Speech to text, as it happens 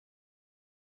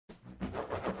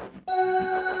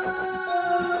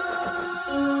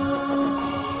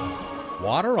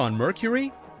Water on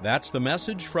Mercury? That's the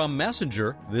message from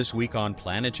Messenger this week on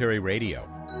Planetary Radio.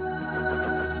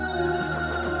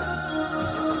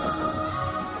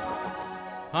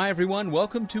 Hi, everyone.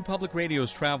 Welcome to Public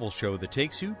Radio's travel show that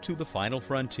takes you to the final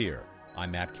frontier.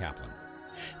 I'm Matt Kaplan.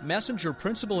 Messenger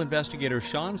Principal Investigator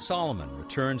Sean Solomon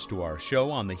returns to our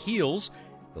show on the heels,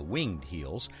 the winged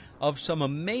heels, of some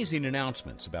amazing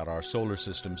announcements about our solar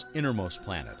system's innermost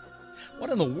planet.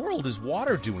 What in the world is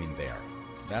water doing there?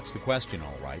 That's the question,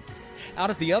 all right. Out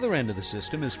at the other end of the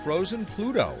system is frozen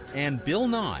Pluto, and Bill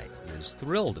Nye is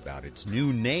thrilled about its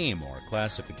new name or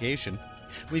classification.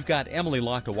 We've got Emily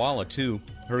Lakdawalla, too.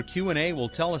 Her Q&A will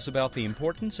tell us about the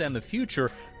importance and the future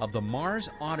of the Mars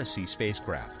Odyssey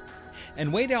spacecraft.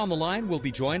 And way down the line, we'll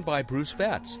be joined by Bruce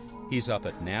Betts. He's up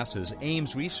at NASA's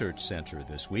Ames Research Center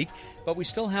this week, but we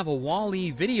still have a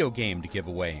Wall-E video game to give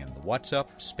away in the What's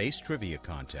Up Space Trivia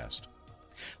Contest.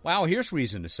 Wow, here's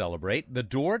reason to celebrate. The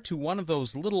door to one of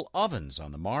those little ovens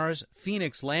on the Mars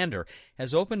Phoenix lander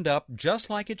has opened up just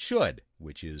like it should,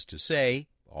 which is to say,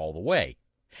 all the way.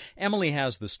 Emily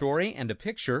has the story and a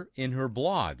picture in her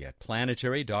blog at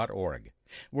planetary.org,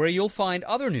 where you'll find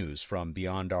other news from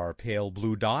beyond our pale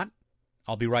blue dot.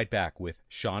 I'll be right back with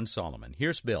Sean Solomon.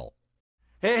 Here's Bill.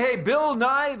 Hey, Bill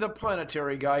Nye, the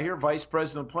planetary guy here, Vice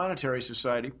President of Planetary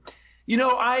Society. You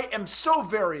know, I am so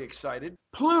very excited.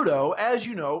 Pluto, as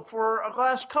you know, for the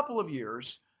last couple of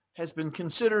years, has been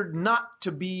considered not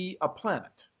to be a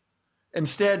planet.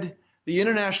 Instead, the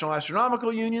International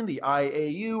Astronomical Union, the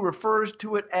IAU, refers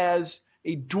to it as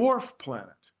a dwarf planet.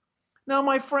 Now,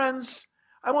 my friends,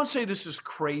 I won't say this is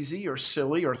crazy or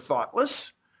silly or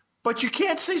thoughtless, but you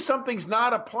can't say something's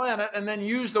not a planet and then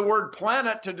use the word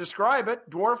planet to describe it.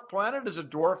 Dwarf planet is a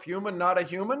dwarf human, not a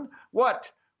human.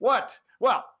 What?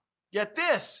 Well, get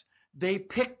this. They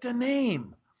picked a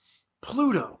name.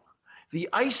 Pluto, the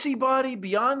icy body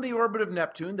beyond the orbit of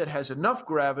Neptune that has enough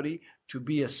gravity to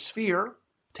be a sphere,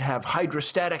 to have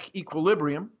hydrostatic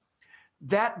equilibrium.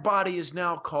 That body is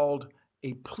now called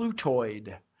a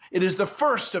Plutoid. It is the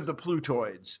first of the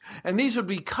Plutoids. And these would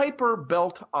be Kuiper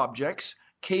Belt objects,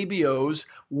 KBOs,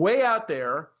 way out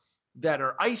there that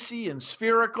are icy and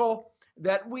spherical,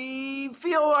 that we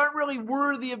feel aren't really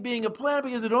worthy of being a planet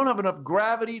because they don't have enough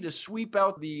gravity to sweep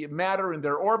out the matter in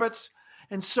their orbits.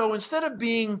 And so instead of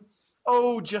being,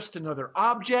 just another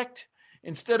object,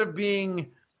 instead of being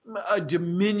a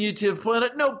diminutive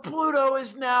planet, no, Pluto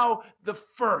is now the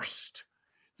first,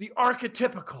 the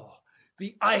archetypical,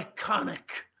 the iconic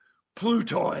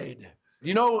Plutoid.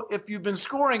 You know, if you've been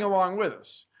scoring along with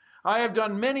us, I have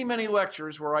done many, many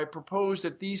lectures where I propose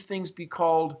that these things be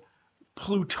called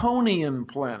Plutonian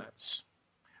planets.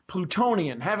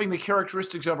 Plutonian, having the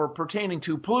characteristics of or pertaining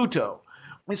to Pluto.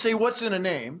 We say, what's in a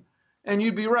name? And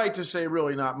you'd be right to say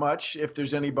really not much. If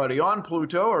there's anybody on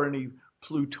Pluto or any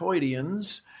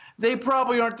Plutoidians, they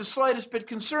probably aren't the slightest bit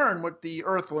concerned what the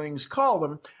Earthlings call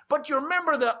them. But you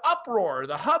remember the uproar,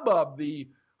 the hubbub, the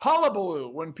hullabaloo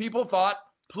when people thought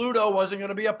Pluto wasn't going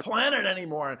to be a planet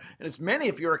anymore. And it's many,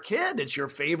 if you're a kid, it's your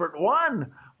favorite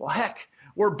one. Well, heck,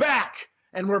 we're back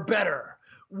and we're better.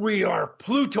 We are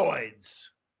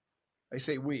Plutoids. I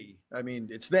say we, I mean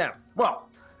it's them. Well,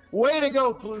 way to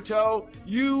go, Pluto.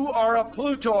 You are a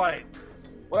Plutoid.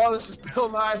 Well, this is Bill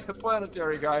Nye, the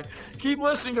planetary guy. Keep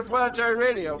listening to Planetary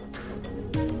Radio.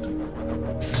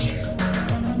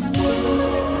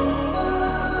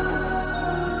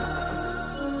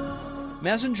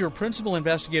 Messenger Principal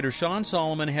Investigator Sean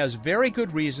Solomon has very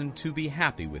good reason to be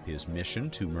happy with his mission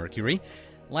to Mercury.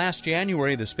 Last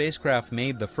January, the spacecraft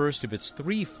made the first of its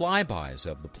 3 flybys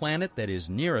of the planet that is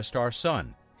nearest our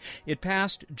sun. It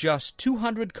passed just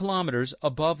 200 kilometers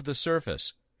above the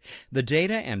surface. The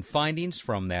data and findings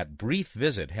from that brief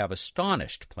visit have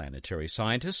astonished planetary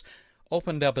scientists,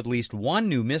 opened up at least one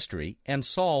new mystery, and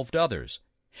solved others.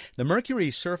 The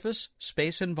Mercury surface,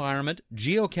 space environment,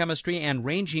 geochemistry, and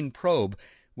ranging probe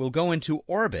will go into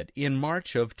orbit in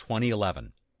March of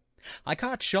 2011. I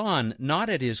caught Sean not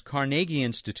at his Carnegie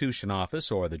Institution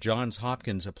office or the Johns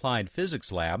Hopkins Applied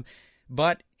Physics Lab,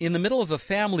 but in the middle of a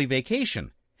family vacation.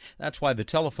 That's why the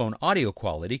telephone audio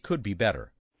quality could be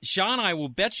better. Sean, I will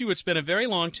bet you it's been a very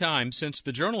long time since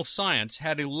the journal Science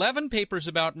had 11 papers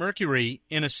about Mercury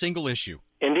in a single issue.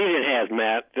 Indeed it has,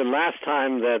 Matt. The last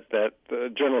time that the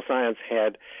journal Science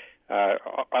had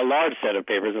a large set of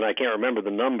papers, and I can't remember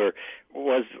the number,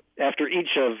 was after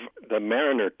each of the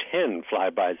Mariner 10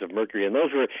 flybys of Mercury, and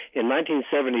those were in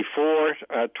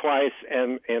 1974 twice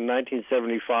and in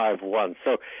 1975 once.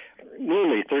 So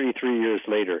nearly 33 years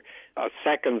later, a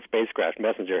second spacecraft,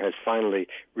 Messenger, has finally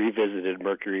revisited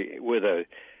Mercury with a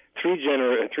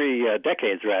three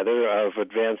decades rather of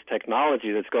advanced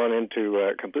technology that's gone into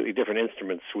a completely different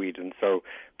instrument suite. And so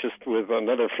just with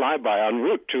another flyby en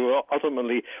route to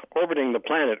ultimately orbiting the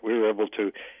planet, we were able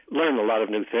to learn a lot of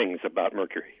new things about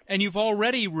Mercury. And you've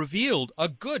already revealed a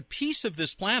good piece of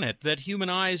this planet that human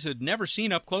eyes had never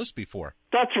seen up close before.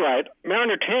 That's right.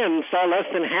 Mariner 10 saw less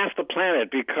than half the planet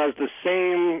because the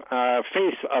same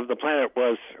face of the planet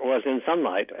was in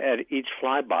sunlight at each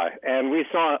flyby. And we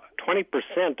saw 20%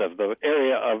 of the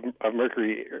area of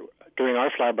Mercury during our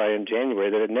flyby in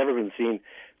January that had never been seen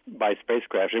by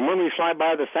spacecraft. And when we fly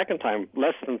by the second time,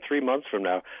 less than 3 months from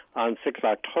now, on 6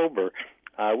 October,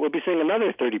 we'll be seeing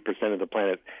another 30% of the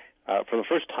planet for the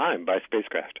first time by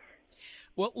spacecraft.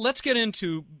 Well, let's get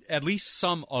into at least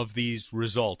some of these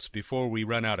results before we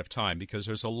run out of time, because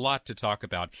there's a lot to talk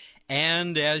about.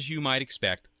 And as you might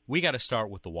expect, we got to start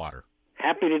with the water.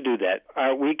 Happy to do that.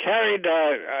 We carried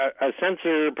a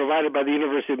sensor provided by the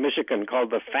University of Michigan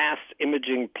called the Fast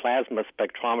Imaging Plasma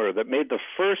Spectrometer that made the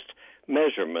first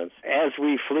measurements as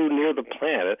we flew near the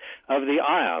planet of the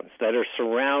ions that are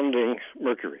surrounding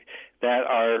Mercury, that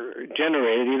are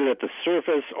generated either at the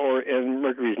surface or in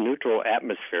Mercury's neutral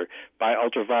atmosphere by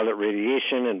ultraviolet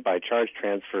radiation and by charge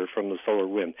transfer from the solar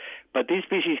wind. But these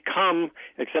species come,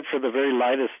 except for the very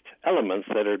lightest elements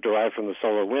that are derived from the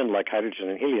solar wind, like hydrogen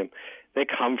and helium, they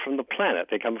come from the planet.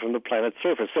 They come from the planet's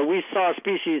surface. So we saw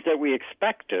species that we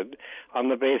expected on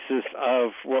the basis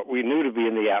of what we knew to be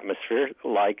in the atmosphere,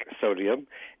 like sodium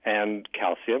and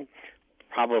calcium,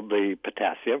 probably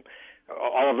potassium.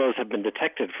 All of those have been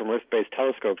detected from Earth-based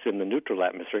telescopes in the neutral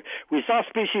atmosphere. We saw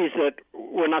species that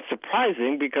were not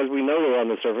surprising because we know they're on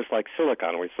the surface, like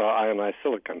silicon. We saw ionized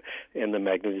silicon in the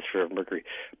magnetosphere of Mercury.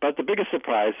 But the biggest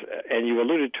surprise, and you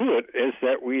alluded to it, is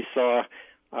that we saw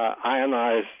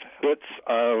ionized bits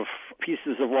of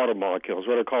pieces of water molecules,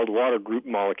 what are called water group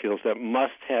molecules, that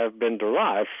must have been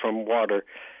derived from water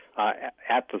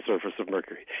at the surface of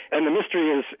Mercury. And the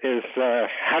mystery is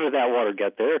how did that water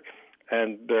get there?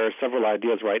 And there are several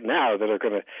ideas right now that are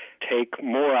going to take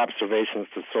more observations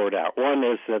to sort out. One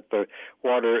is that the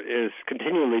water is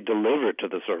continually delivered to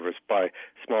the surface by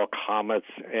small comets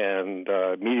and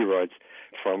meteoroids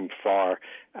from far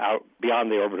out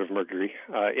beyond the orbit of Mercury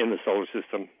in the solar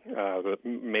system, the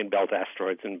main belt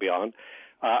asteroids and beyond.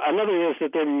 Another is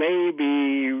that there may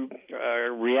be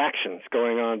reactions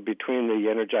going on between the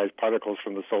energized particles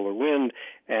from the solar wind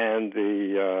and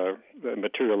the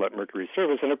material at Mercury's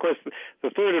surface. And, of course, the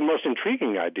third and most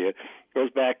intriguing idea goes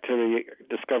back to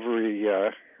the discovery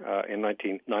in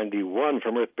 1991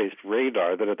 from Earth-based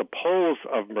radar that at the poles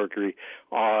of Mercury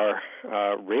are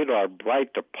radar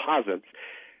bright deposits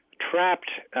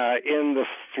trapped in the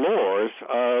floors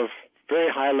of very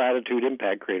high-latitude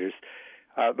impact craters.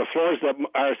 The floors that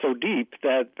are so deep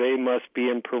that they must be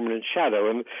in permanent shadow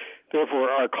and therefore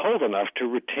are cold enough to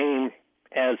retain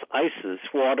as ices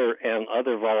water and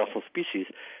other volatile species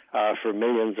for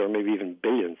millions or maybe even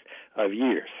billions of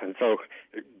years. And so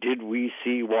did we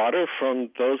see water from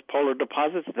those polar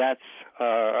deposits? That's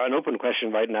an open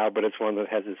question right now, but it's one that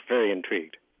has us very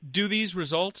intrigued. Do these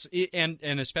results, and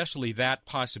especially that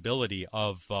possibility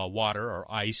of water or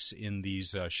ice in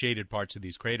these shaded parts of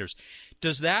these craters,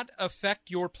 does that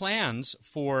affect your plans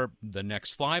for the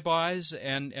next flybys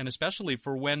and especially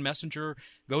for when Messenger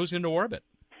goes into orbit?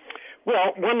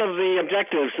 Well, one of the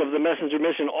objectives of the Messenger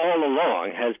mission all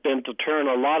along has been to turn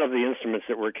a lot of the instruments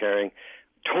that we're carrying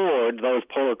toward those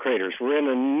polar craters. We're in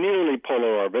a nearly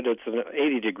polar orbit. It's an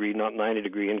 80-degree, not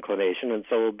 90-degree inclination, and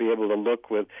so we'll be able to look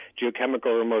with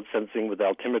geochemical remote sensing, with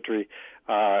altimetry,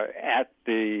 at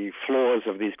the floors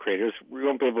of these craters. We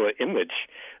won't be able to image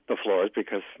the floors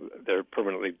because they're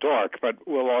permanently dark, but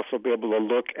we'll also be able to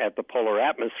look at the polar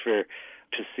atmosphere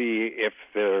to see if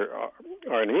there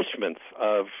are any instruments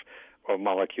of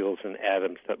molecules and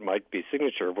atoms that might be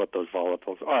signature of what those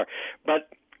volatiles are. But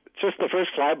just the first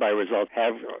flyby results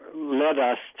have led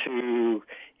us to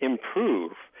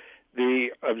improve the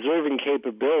observing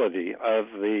capability of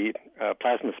the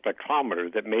plasma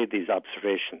spectrometer that made these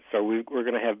observations. So we're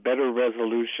going to have better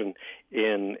resolution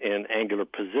in angular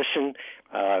position,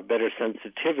 better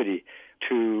sensitivity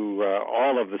to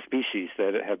all of the species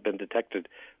that have been detected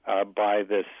by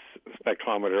this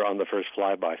spectrometer on the first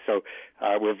flyby. So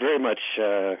we're very much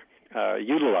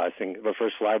utilizing the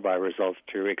first flyby results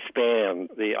to expand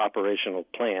the operational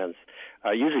plans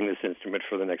using this instrument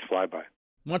for the next flyby.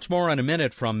 Much more in a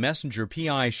minute from Messenger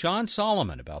PI Sean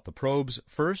Solomon about the probe's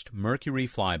first Mercury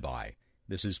flyby.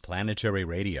 This is Planetary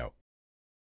Radio.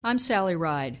 I'm Sally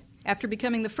Ride. After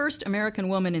becoming the first American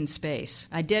woman in space,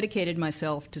 I dedicated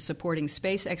myself to supporting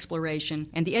space exploration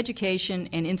and the education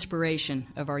and inspiration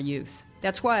of our youth.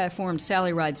 That's why I formed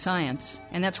Sally Ride Science,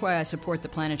 and that's why I support the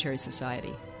Planetary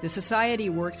Society. The Society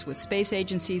works with space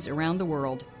agencies around the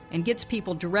world and gets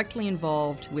people directly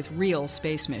involved with real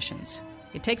space missions.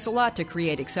 It takes a lot to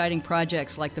create exciting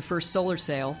projects like the first solar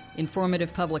sail,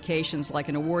 informative publications like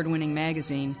an award-winning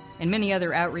magazine, and many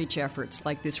other outreach efforts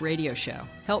like this radio show.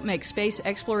 Help make space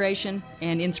exploration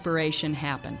and inspiration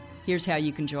happen. Here's how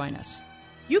you can join us.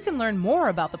 You can learn more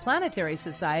about the Planetary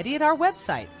Society at our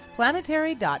website,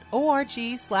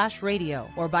 planetary.org/radio,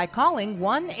 or by calling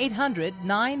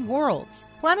 1-800-9-WORLDS.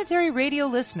 Planetary Radio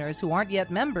listeners who aren't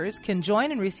yet members can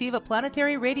join and receive a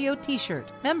Planetary Radio t-shirt.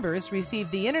 Members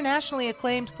receive the internationally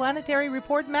acclaimed Planetary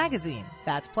Report magazine.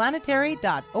 That's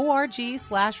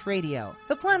planetary.org/radio.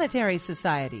 The Planetary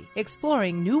Society,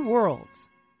 exploring new worlds.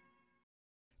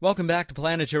 Welcome back to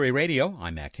Planetary Radio.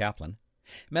 I'm Matt Kaplan.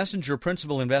 Messenger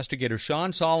Principal Investigator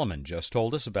Sean Solomon just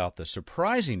told us about the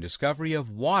surprising discovery of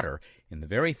water in the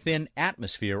very thin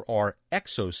atmosphere, or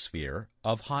exosphere,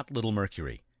 of hot little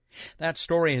Mercury. That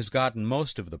story has gotten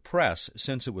most of the press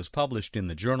since it was published in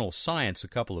the journal Science a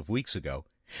couple of weeks ago.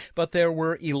 But there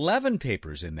were 11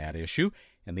 papers in that issue,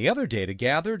 and the other data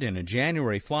gathered in a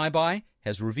January flyby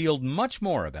has revealed much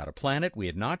more about a planet we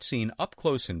had not seen up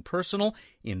close and personal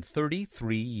in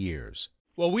 33 years.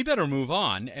 Well, we better move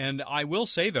on, and I will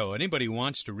say, though, anybody who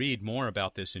wants to read more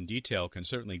about this in detail can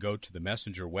certainly go to the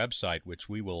Messenger website, which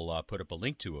we will put up a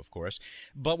link to, of course.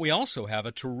 But we also have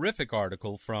a terrific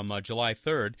article from July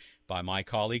 3rd by my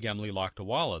colleague Emily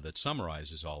Lakdawala that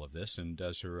summarizes all of this and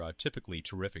does her typically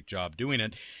terrific job doing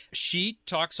it. She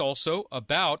talks also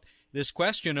about this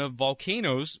question of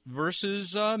volcanoes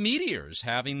versus meteors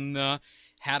having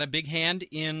had a big hand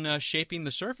in shaping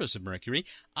the surface of Mercury.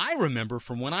 I remember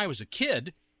from when I was a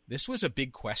kid, this was a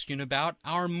big question about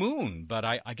our moon, but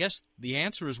I guess the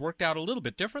answer has worked out a little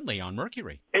bit differently on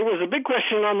Mercury. It was a big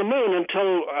question on the moon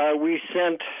until we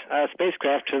sent a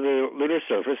spacecraft to the lunar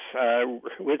surface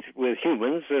with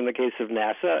humans in the case of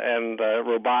NASA and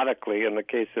robotically in the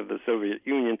case of the Soviet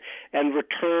Union, and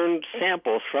returned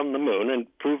samples from the moon, and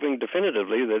proving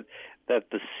definitively that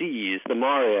the seas, the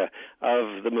maria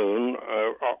of the moon,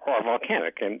 are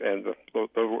volcanic, and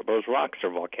those rocks are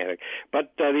volcanic.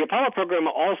 But the Apollo program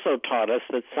also taught us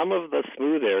that some of the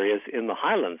smooth areas in the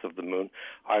highlands of the moon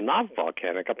are not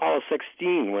volcanic. Apollo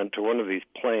 16 went to one of these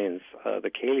plains, the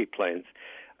Cayley Plains.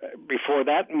 Before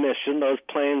that mission, those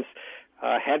plains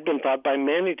had been thought by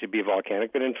many to be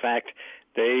volcanic, but in fact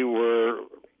they were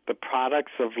the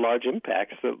products of large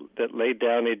impacts that laid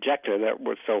down ejecta that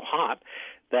were so hot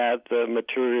that the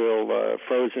material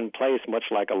froze in place,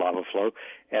 much like a lava flow,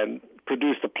 and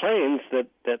produced the plains that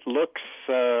looks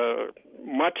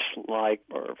much like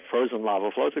frozen lava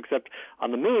flows, except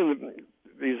on the moon,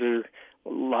 these are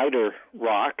lighter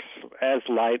rocks, as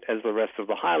light as the rest of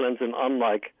the highlands, and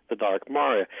unlike the dark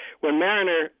maria. When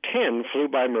Mariner 10 flew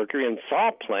by Mercury and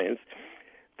saw plains,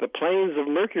 the plains of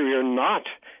Mercury are not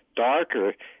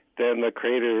darker than the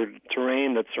cratered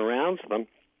terrain that surrounds them.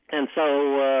 And so,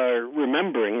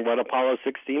 remembering what Apollo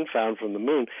 16 found from the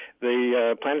moon,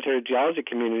 the planetary geology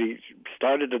community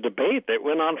started a debate that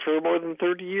went on for more than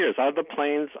 30 years. Are the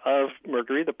plains of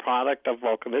Mercury the product of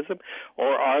volcanism,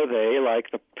 or are they,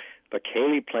 like the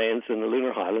Cayley Plains in the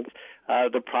lunar highlands,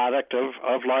 the product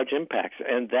of large impacts?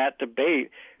 And that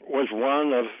debate was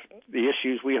one of the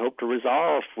issues we hope to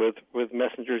resolve with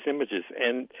Messenger's images,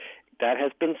 and that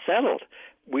has been settled.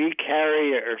 We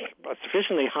carry a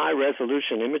sufficiently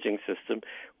high-resolution imaging system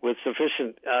with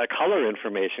sufficient color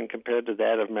information compared to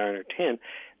that of Mariner 10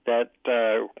 that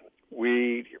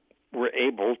we were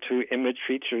able to image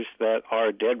features that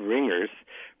are dead ringers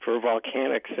for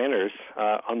volcanic centers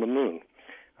on the moon.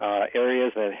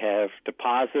 Areas that have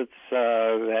deposits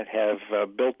that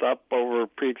have built up over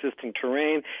pre-existing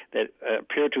terrain that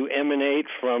appear to emanate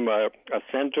from a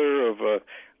center of a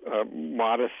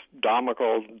modest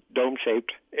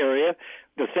dome-shaped area,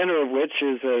 the center of which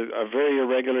is a very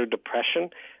irregular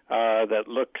depression that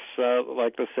looks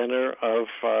like the center of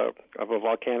a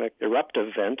volcanic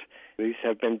eruptive vent. These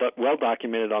have been well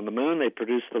documented on the moon. They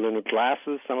produce the lunar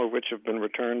glasses, some of which have been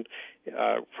returned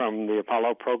from the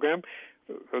Apollo program.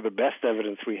 The best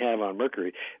evidence we have on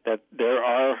Mercury that there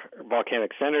are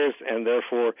volcanic centers, and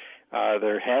therefore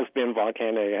there has been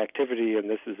volcanic activity, and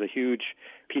this is a huge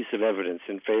piece of evidence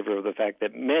in favor of the fact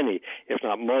that many, if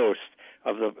not most,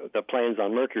 of the plains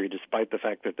on Mercury, despite the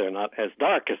fact that they're not as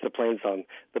dark as the plains on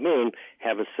the moon,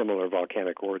 have a similar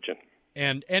volcanic origin.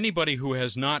 And anybody who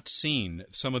has not seen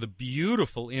some of the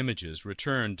beautiful images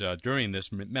returned during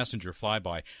this Messenger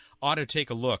flyby ought to take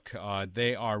a look.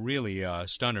 They are really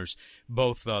stunners,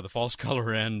 both the false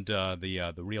color and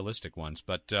the realistic ones.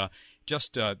 But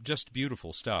just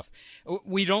beautiful stuff.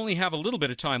 We'd only have a little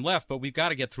bit of time left, but we've got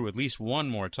to get through at least one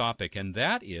more topic, and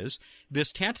that is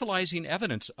this tantalizing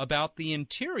evidence about the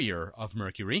interior of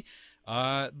Mercury,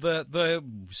 the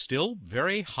still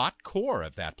very hot core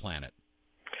of that planet.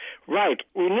 Right.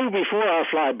 We knew before our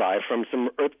flyby from some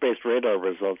Earth-based radar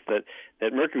results that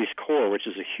Mercury's core, which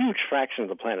is a huge fraction of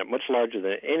the planet, much larger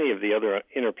than any of the other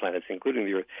inner planets, including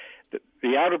the Earth,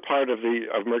 the outer part of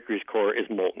Mercury's core is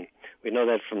molten. We know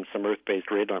that from some Earth-based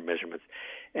radar measurements.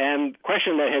 And the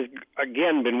question that has,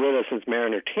 again, been with us since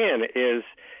Mariner 10 is,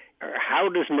 how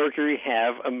does Mercury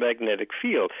have a magnetic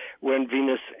field when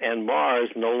Venus and Mars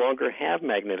no longer have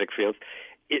magnetic fields?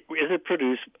 Is it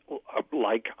produced,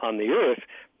 like on the Earth,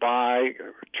 by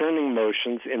turning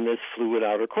motions in this fluid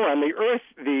outer core? On the Earth,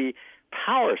 the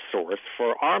power source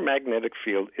for our magnetic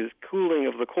field is cooling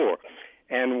of the core.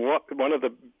 And one of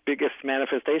the biggest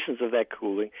manifestations of that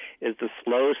cooling is the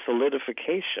slow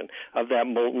solidification of that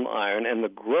molten iron and the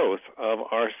growth of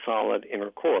our solid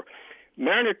inner core.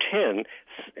 Mariner 10,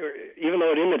 even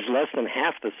though it imaged less than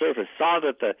half the surface, saw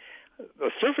that the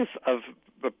surface of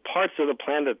the parts of the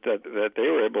planet that they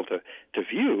were able to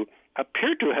view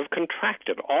appeared to have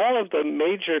contracted. All of the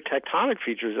major tectonic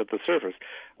features at the surface,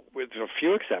 with a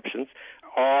few exceptions,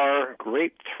 are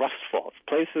great thrust faults,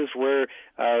 places where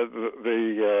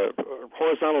the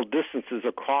horizontal distances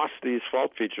across these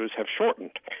fault features have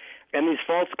shortened. And these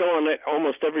faults go in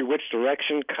almost every which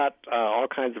direction, cut all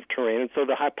kinds of terrain. And so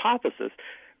the hypothesis,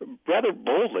 rather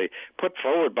boldly put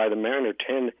forward by the Mariner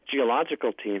 10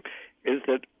 geological team, is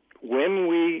that when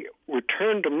we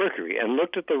returned to Mercury and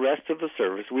looked at the rest of the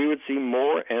surface, we would see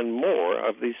more and more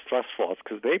of these thrust faults,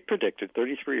 because they predicted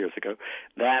 33 years ago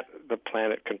that the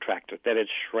planet contracted, that it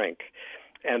shrank.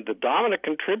 And the dominant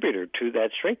contributor to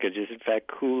that shrinkage is, in fact,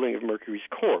 cooling of Mercury's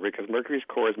core, because Mercury's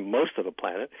core is most of the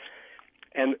planet.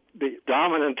 And the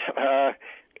dominant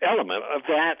element of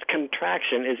that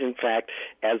contraction is, in fact,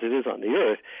 as it is on the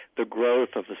Earth, the growth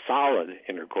of the solid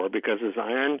inner core, because as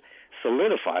iron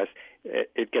solidifies,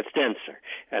 it gets denser.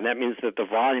 And that means that the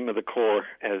volume of the core,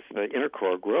 as the inner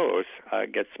core grows,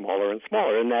 gets smaller and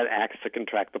smaller, and that acts to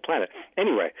contract the planet.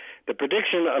 Anyway, the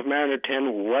prediction of Mariner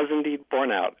 10 was indeed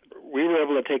borne out. We were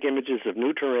able to take images of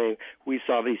new terrain. We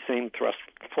saw these same thrust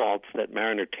faults that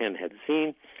Mariner 10 had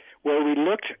seen. Where we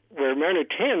looked, where Mariner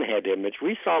 10 had imaged,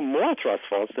 we saw more thrust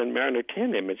faults than Mariner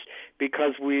 10 imaged,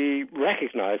 because we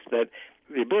recognized that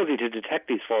the ability to detect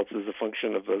these faults is a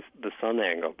function of the sun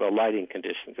angle, the lighting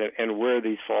conditions, and where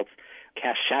these faults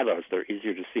cast shadows, they're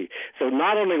easier to see. So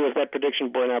not only was that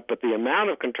prediction borne out, but the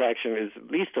amount of contraction is at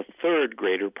least a third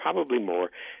greater, probably more,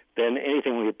 than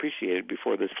anything we appreciated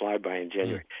before this flyby in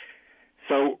January.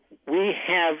 So we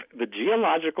have the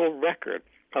geological record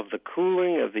of the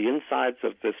cooling of the insides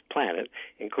of this planet,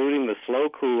 including the slow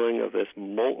cooling of this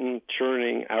molten,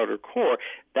 churning outer core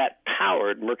that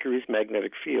powered Mercury's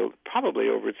magnetic field probably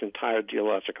over its entire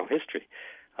geological history.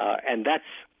 And that's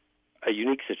a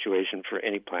unique situation for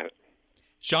any planet.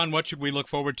 Sean, what should we look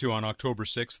forward to on October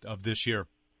 6th of this year?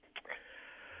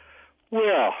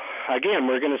 Well, again,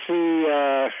 we're going to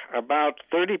see about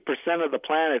 30% of the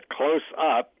planet close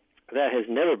up. That has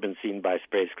never been seen by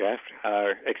spacecraft.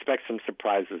 Expect some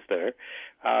surprises there.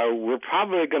 We're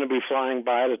probably going to be flying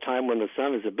by at a time when the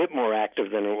sun is a bit more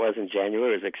active than it was in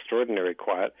January. It was extraordinarily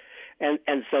quiet.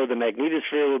 And so the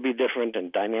magnetosphere will be different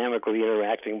and dynamically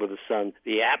interacting with the sun.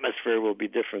 The atmosphere will be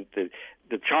different.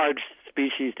 The charged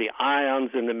species, the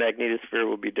ions in the magnetosphere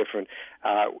will be different,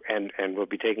 and we'll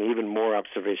be taking even more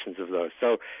observations of those.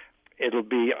 So it'll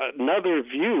be another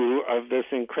view of this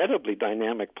incredibly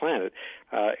dynamic planet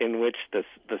in which the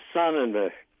sun and the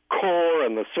core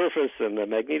and the surface and the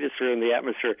magnetosphere and the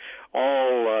atmosphere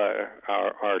all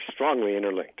are strongly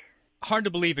interlinked. Hard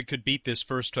to believe it could beat this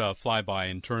first flyby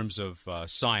in terms of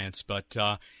science, but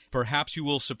perhaps you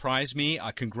will surprise me.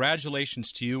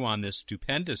 Congratulations to you on this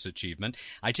stupendous achievement.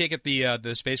 I take it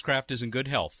the spacecraft is in good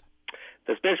health.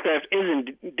 The spacecraft is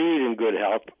indeed in good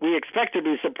health. We expect to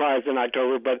be surprised in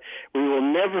October, but we will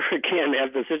never again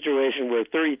have the situation where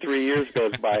 33 years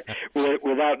goes by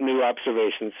without new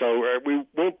observations. So we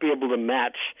won't be able to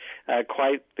match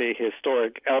quite the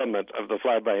historic element of the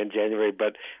flyby in January,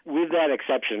 but with that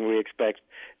exception, we expect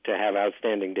to have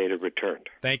outstanding data returned.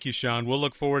 Thank you, Sean. We'll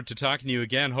look forward to talking to you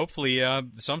again, hopefully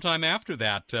sometime after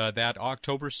that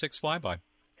October 6th flyby.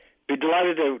 Be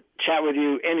delighted to chat with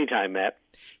you anytime, Matt.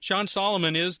 Sean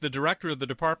Solomon is the director of the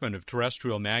Department of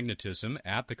Terrestrial Magnetism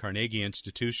at the Carnegie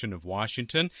Institution of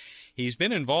Washington. He's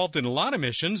been involved in a lot of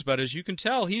missions, but as you can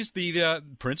tell, he's the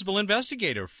principal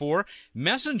investigator for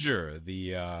Messenger,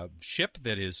 the ship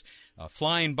that is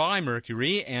flying by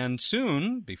Mercury, and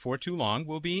soon, before too long,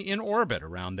 will be in orbit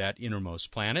around that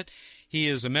innermost planet. He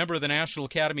is a member of the National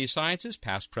Academy of Sciences,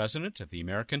 past president of the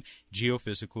American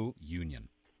Geophysical Union.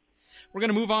 We're going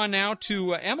to move on now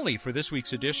to Emily for this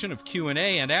week's edition of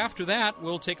Q&A, and after that,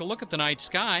 we'll take a look at the night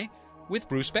sky with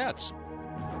Bruce Betts.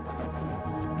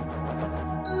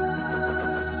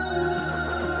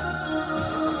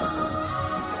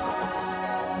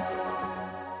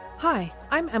 Hi,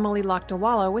 I'm Emily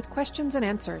Lakdawala with questions and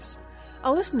answers.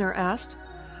 A listener asked,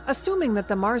 assuming that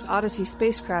the Mars Odyssey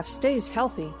spacecraft stays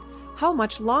healthy, how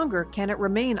much longer can it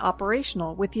remain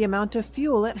operational with the amount of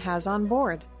fuel it has on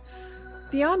board?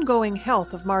 The ongoing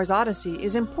health of Mars Odyssey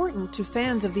is important to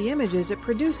fans of the images it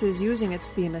produces using its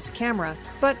Themis camera,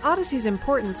 but Odyssey's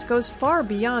importance goes far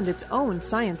beyond its own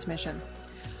science mission.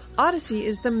 Odyssey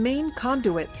is the main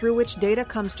conduit through which data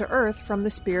comes to Earth from the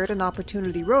Spirit and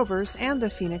Opportunity rovers and the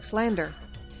Phoenix lander.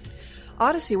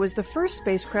 Odyssey was the first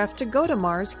spacecraft to go to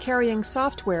Mars carrying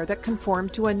software that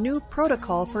conformed to a new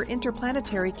protocol for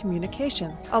interplanetary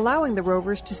communication, allowing the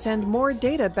rovers to send more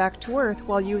data back to Earth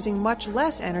while using much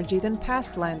less energy than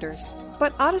past landers.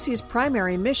 But Odyssey's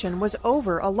primary mission was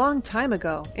over a long time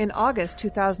ago, in August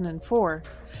 2004.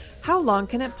 How long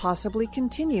can it possibly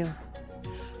continue?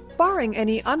 Barring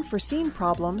any unforeseen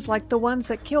problems like the ones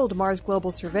that killed Mars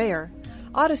Global Surveyor,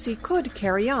 Odyssey could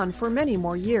carry on for many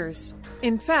more years.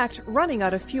 In fact, running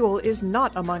out of fuel is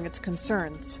not among its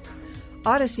concerns.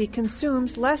 Odyssey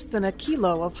consumes less than a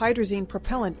kilo of hydrazine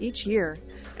propellant each year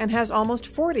and has almost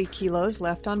 40 kilos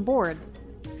left on board.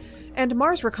 And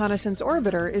Mars Reconnaissance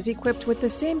Orbiter is equipped with the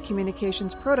same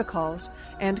communications protocols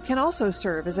and can also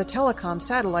serve as a telecom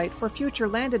satellite for future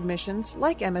landed missions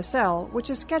like MSL, which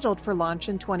is scheduled for launch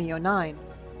in 2009.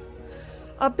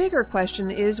 A bigger question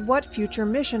is what future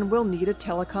mission will need a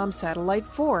telecom satellite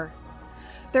for?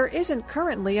 There isn't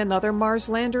currently another Mars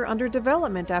lander under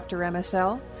development after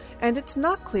MSL, and it's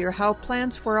not clear how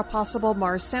plans for a possible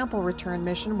Mars sample return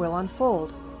mission will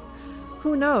unfold.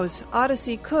 Who knows,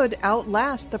 Odyssey could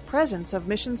outlast the presence of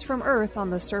missions from Earth on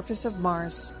the surface of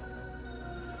Mars.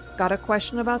 Got a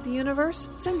question about the universe?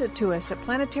 Send it to us at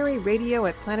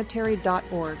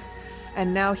planetaryradio@planetary.org.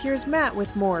 And now here's Matt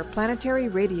with more Planetary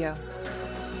Radio.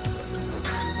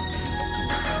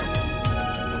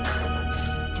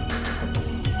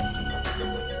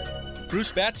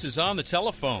 Bruce Betts is on the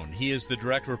telephone. He is the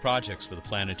Director of Projects for the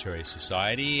Planetary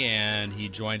Society, and he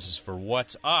joins us for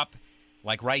What's Up,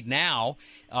 like right now.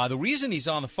 The reason he's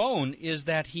on the phone is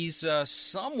that he's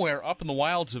somewhere up in the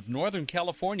wilds of Northern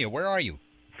California. Where are you?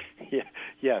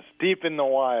 Yes, deep in the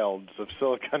wilds of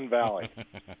Silicon Valley.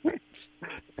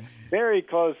 Very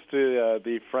close to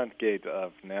the front gate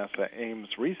of NASA Ames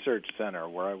Research Center,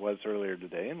 where I was earlier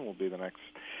today and will be the next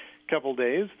couple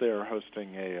days. They're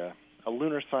hosting a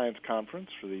lunar science conference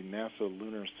for the NASA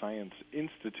Lunar Science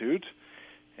Institute,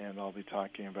 and I'll be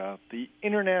talking about the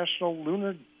International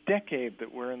Lunar Decade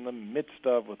that we're in the midst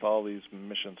of with all these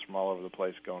missions from all over the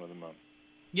place going to the moon.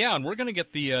 Yeah, and we're going to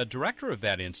get the director of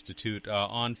that institute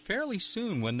on fairly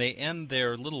soon when they end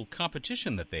their little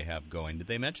competition that they have going. Did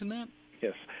they mention that?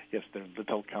 Yes, their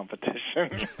little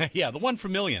competition. Yeah, the one for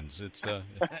millions. It's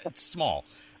small.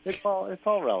 It's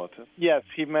all relative. Yes,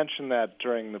 he mentioned that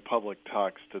during the public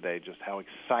talks today, just how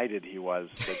excited he was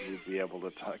that he'd be able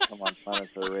to come on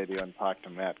Planetary Radio and talk to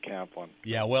Matt Kaplan.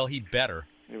 Yeah, well, he'd better.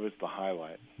 It was the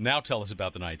highlight. Now tell us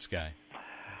about the night sky.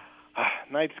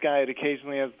 Night sky, it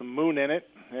occasionally has the moon in it,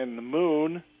 and the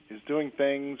moon is doing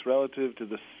things relative to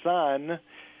the sun,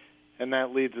 and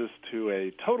that leads us to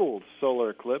a total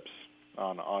solar eclipse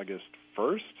on August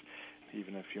 1st.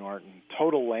 Even if you aren't in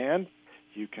total land,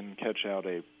 you can catch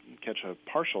a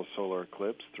partial solar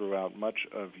eclipse throughout much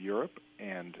of Europe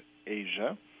and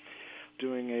Asia,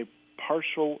 doing a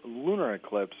partial lunar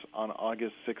eclipse on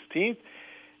August 16th,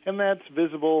 and that's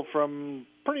visible from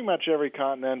pretty much every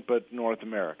continent but North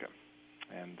America.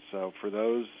 And so for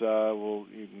those,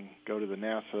 you can go to the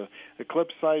NASA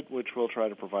Eclipse site, which we'll try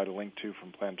to provide a link to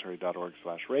from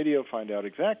planetary.org/radio, find out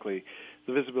exactly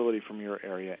the visibility from your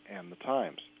area and the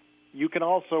times. You can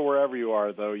also, wherever you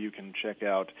are, though, you can check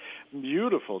out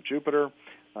beautiful Jupiter,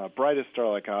 brightest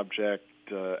star-like object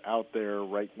out there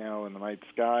right now in the night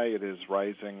sky. It is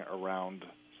rising around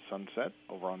sunset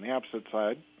over on the opposite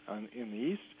side in the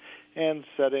east and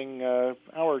setting an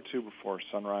hour or two before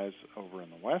sunrise over in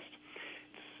the west.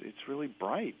 It's really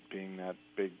bright, being that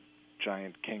big,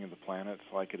 giant king of the planets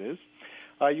like it is.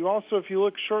 You also, if you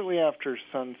look shortly after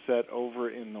sunset over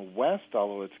in the west,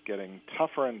 although it's getting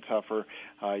tougher and tougher,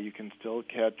 you can still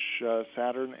catch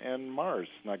Saturn and Mars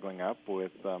snuggling up,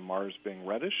 with Mars being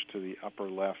reddish to the upper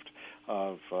left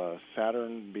of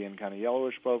Saturn being kind of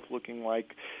yellowish, both looking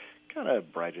like kind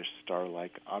of brightish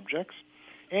star-like objects.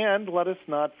 And let us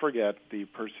not forget the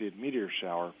Perseid meteor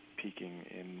shower peaking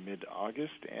in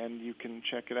mid-August, and you can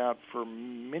check it out for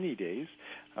many days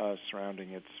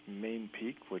surrounding its main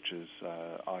peak, which is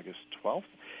August 12th.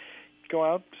 Go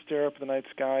out, stare up at the night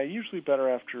sky, usually better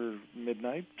after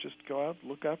midnight. Just go out,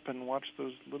 look up, and watch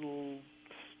those little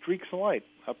streaks of light,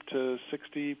 up to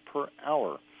 60 per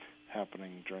hour,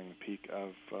 happening during the peak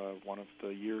of one of the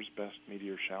year's best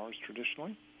meteor showers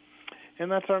traditionally. And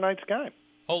that's our night sky.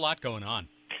 Whole lot going on.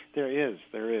 There is.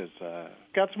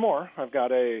 Got some more. I've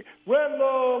got a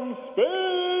random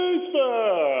space fact.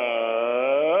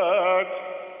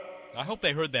 I hope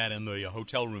they heard that in the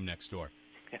hotel room next door.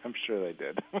 Yeah, I'm sure they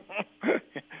did.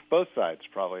 Both sides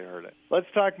probably heard it. Let's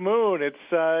talk moon.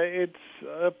 It's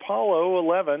Apollo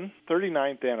 11,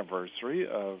 39th anniversary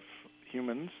of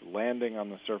humans landing on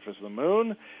the surface of the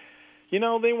moon. You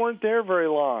know, they weren't there very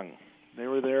long. They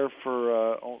were there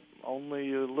for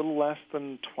only a little less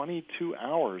than 22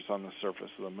 hours on the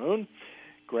surface of the moon,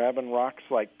 grabbing rocks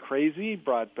like crazy.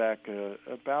 Brought back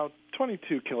about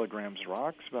 22 kilograms of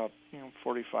rocks, about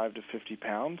 45 to 50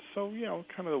 pounds. So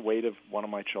kind of the weight of one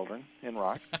of my children in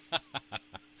rocks.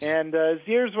 And as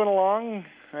years went along,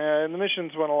 and the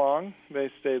missions went along,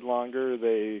 they stayed longer.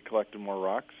 They collected more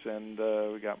rocks, and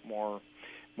we got more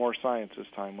science as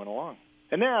time went along.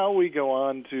 And now we go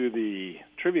on to the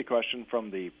trivia question from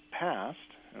the past.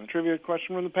 And the trivia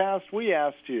question from the past, we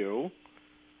asked you,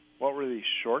 what were the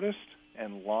shortest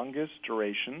and longest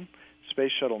duration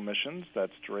space shuttle missions?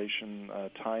 That's duration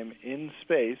time in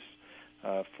space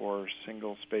for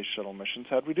single space shuttle missions.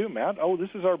 How'd we do, Matt? Oh, this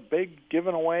is our big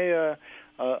giving away a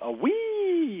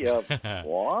Wii of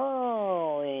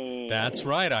WALL-E. That's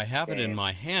right. I have it in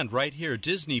my hand right here.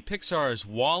 Disney Pixar's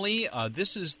WALL-E.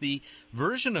 This is the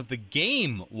version of the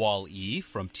game WALL-E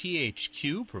from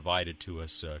THQ, provided to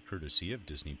us courtesy of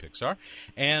Disney Pixar.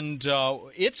 And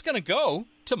it's going to go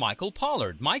to Mike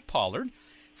Pollard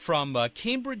from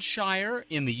Cambridgeshire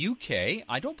in the UK.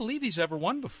 I don't believe he's ever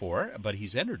won before, but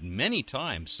he's entered many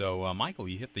times. So, Michael,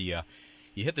 you hit the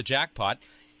jackpot.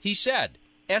 He said,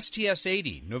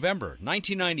 STS-80, November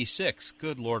 1996,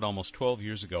 good Lord, almost 12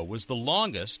 years ago, was the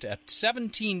longest at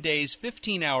 17 days,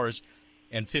 15 hours,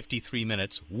 and 53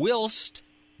 minutes, whilst,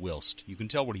 you can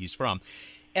tell where he's from.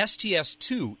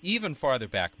 STS-2, even farther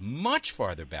back, much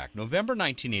farther back, November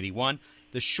 1981,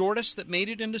 the shortest that made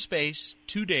it into space,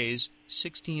 2 days,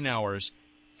 16 hours,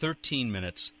 13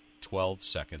 minutes, 12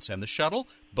 seconds. And the shuttle,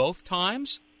 both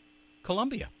times,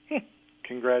 Columbia.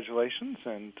 Congratulations,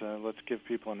 and let's give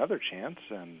people another chance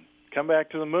and come back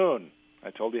to the moon.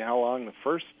 I told you how long the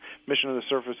first mission to the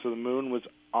surface of the moon was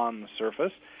on the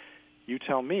surface. You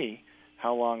tell me,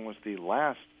 how long was the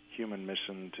last human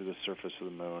mission to the surface of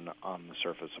the moon on the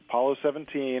surface? Apollo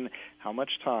 17, how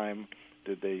much time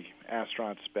did the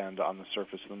astronauts spend on the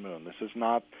surface of the moon? This is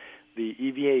not the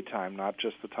EVA time, not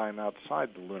just the time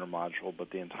outside the lunar module,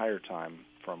 but the entire time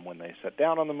from when they set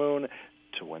down on the moon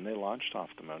to when they launched off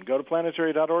the moon. Go to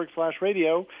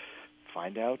planetary.org/radio.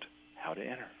 Find out how to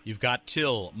enter. You've got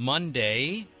till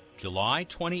Monday, July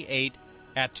 28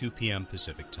 at 2 p.m.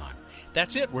 Pacific time.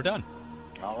 That's it. We're done.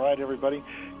 All right, everybody.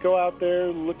 Go out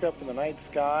there, look up in the night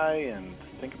sky, and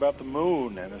think about the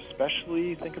moon, and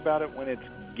especially think about it when it's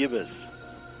gibbous,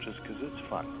 just because it's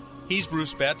fun. He's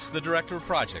Bruce Betts, the Director of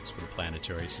Projects for the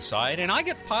Planetary Society, and I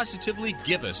get positively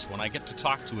gibbous when I get to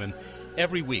talk to him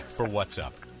every week for What's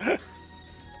Up.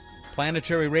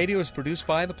 Planetary Radio is produced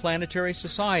by the Planetary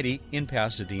Society in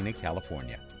Pasadena,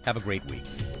 California. Have a great week.